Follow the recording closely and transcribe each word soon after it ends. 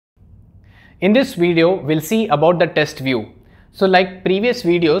In this video, we'll see about the test view. So like previous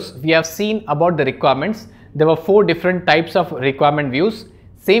videos, we have seen about the requirements. There were 4 different types of requirement views.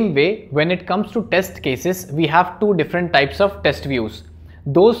 Same way, when it comes to test cases, we have 2 different types of test views.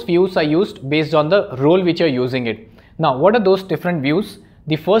 Those views are used based on the role which you're using it. Now, what are those different views?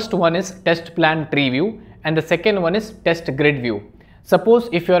 The first one is test plan tree view and the second one is test grid view. Suppose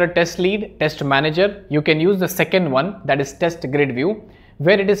if you are a test lead, test manager, you can use the second one, that is test grid view,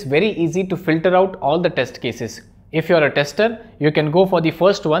 where it is very easy to filter out all the test cases. If you are a tester, you can go for the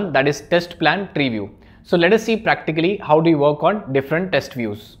first one, that is test plan tree view. So let us see practically how do you work on different test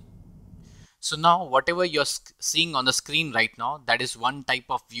views. So now whatever you're seeing on the screen right now, that is one type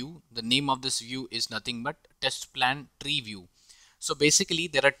of view. The name of this view is nothing but test plan tree view. So basically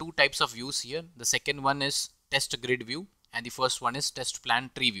there are 2 types of views here. The second one is test grid view and the first one is test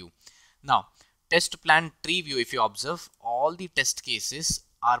plan tree view. Now test plan tree view, if you observe, all the test cases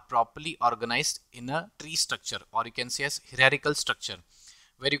are properly organized in a tree structure, or you can say as hierarchical structure,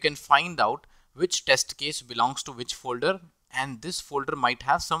 where you can find out which test case belongs to which folder, and this folder might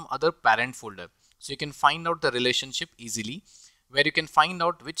have some other parent folder. So you can find out the relationship easily, where you can find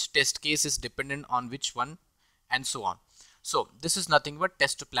out which test case is dependent on which one and so on. So this is nothing but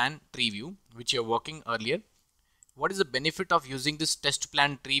test plan tree view which you're working earlier. What is the benefit of using this test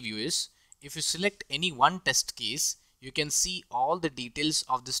plan tree view is, if you select any one test case, you can see all the details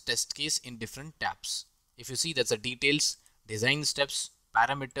of this test case in different tabs. If you see, that's the details, design steps,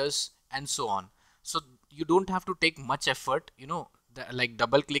 parameters and so on. So you don't have to take much effort, like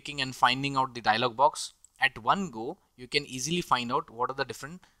double clicking and finding out the dialog box. At one go, you can easily find out what are the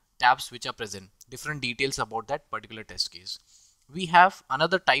different tabs which are present, different details about that particular test case. We have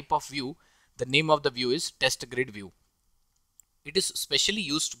another type of view. The name of the view is test grid view. It is specially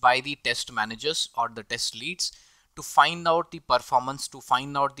used by the test managers or the test leads to find out the performance, to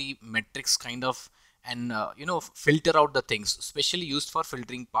find out the metrics kind of, and filter out the things, specially used for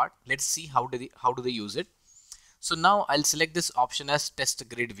filtering part. Let's see how do they use it. So now I'll select this option as test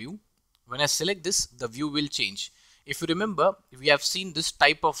grid view. When I select this, the view will change. If you remember, we have seen this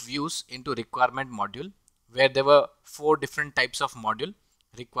type of views into requirement module, where there were 4 different types of module: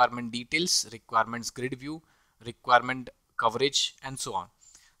 requirement details, requirements grid view, requirement coverage and so on.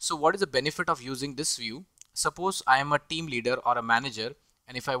 So what is the benefit of using this view? Suppose I am a team leader or a manager,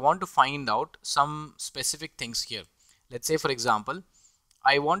 and if I want to find out some specific things here, let's say for example,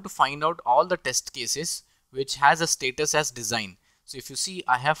 I want to find out all the test cases which has a status as design. So if you see,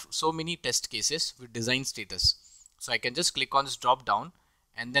 I have so many test cases with design status. So I can just click on this drop down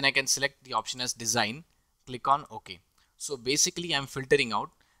and then I can select the option as design, click on OK. So basically I'm filtering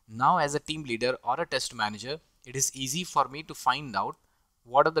out. Now as a team leader or a test manager, it is easy for me to find out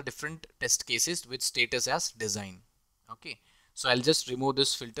what are the different test cases with status as design. Okay. So I'll just remove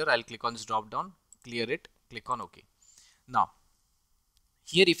this filter. I'll click on this drop down, clear it, click on OK. Now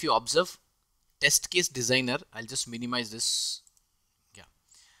here if you observe test case designer, I'll just minimize this. Yeah.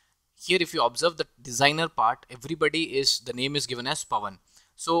 Here if you observe the designer part, everybody is, the name is given as Pavan.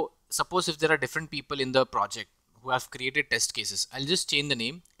 So suppose if there are different people in the project who have created test cases, I'll just change the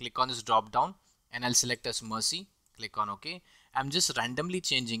name, click on this drop down and I'll select as Mercy, click on OK. I'm just randomly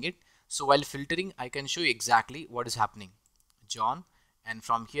changing it. So while filtering, I can show you exactly what is happening. John, and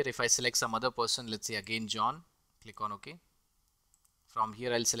from here if I select some other person, let's say again John, click on OK. From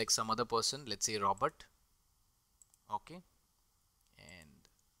here I'll select some other person, let's say Robert, OK, and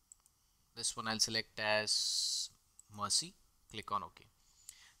this one I'll select as Mercy, click on OK.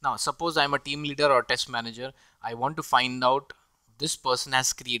 Now suppose I'm a team leader or test manager, I want to find out this person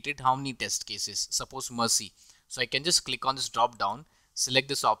has created how many test cases, suppose Mercy. So I can just click on this drop down, select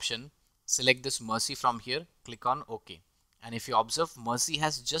this option, select this Mercy from here, click on OK. And if you observe, Mercy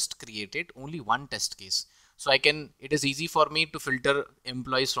has just created only one test case. So it is easy for me to filter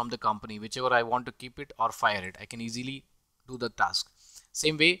employees from the company, whichever I want to keep it or fire it. I can easily do the task.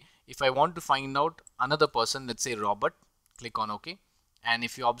 Same way, if I want to find out another person, let's say Robert, click on OK. And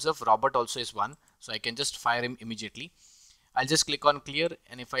if you observe, Robert also is one. So I can just fire him immediately. I'll just click on clear.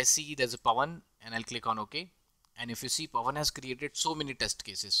 And if I see there's a Pavan, and I'll click on OK. And if you see, Pavan has created so many test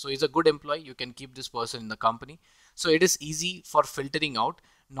cases. So he's a good employee. You can keep this person in the company. So it is easy for filtering out,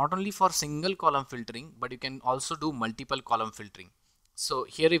 not only for single column filtering, but you can also do multiple column filtering. So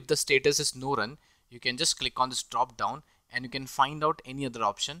here if the status is no run, you can just click on this drop down and you can find out any other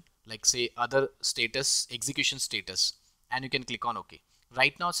option, like say other status, execution status, and you can click on OK.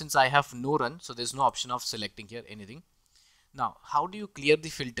 Right now since I have no run, so there's no option of selecting here anything. Now how do you clear the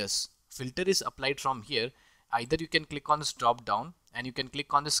filters? Filter is applied from here. Either you can click on this drop down and you can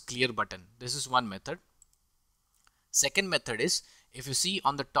click on this clear button. This is one method. Second method is, If you see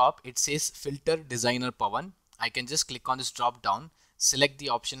on the top, it says Filter Designer Pavan. I can just click on this drop down, select the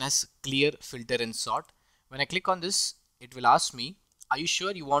option as Clear, Filter and Sort. When I click on this, it will ask me, are you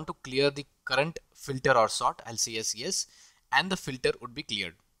sure you want to clear the current filter or sort? I'll say yes, and the filter would be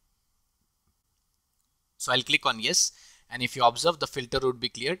cleared. So I'll click on yes, and if you observe, the filter would be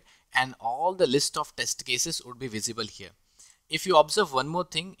cleared and all the list of test cases would be visible here. If you observe one more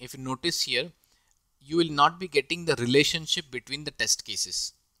thing, if you notice here, you will not be getting the relationship between the test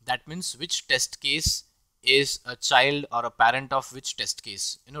cases. That means which test case is a child or a parent of which test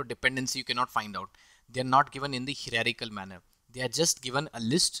case. Dependency you cannot find out. They are not given in the hierarchical manner. They are just given a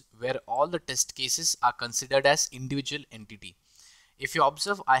list where all the test cases are considered as individual entity. If you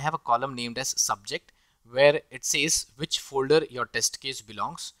observe, I have a column named as subject where it says which folder your test case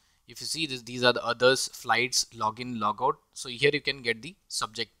belongs. If you see this, these are the others, flights, login, logout. So here you can get the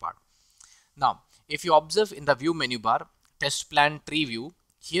subject part. Now, if you observe in the view menu bar, test plan tree view,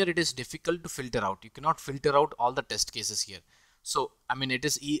 here it is difficult to filter out. You cannot filter out all the test cases here. So, it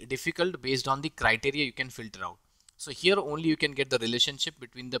is difficult based on the criteria you can filter out. So here only you can get the relationship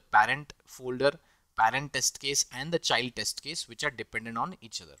between the parent folder, parent test case and the child test case, which are dependent on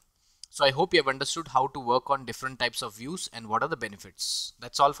each other. So I hope you have understood how to work on different types of views and what are the benefits.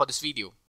 That's all for this video.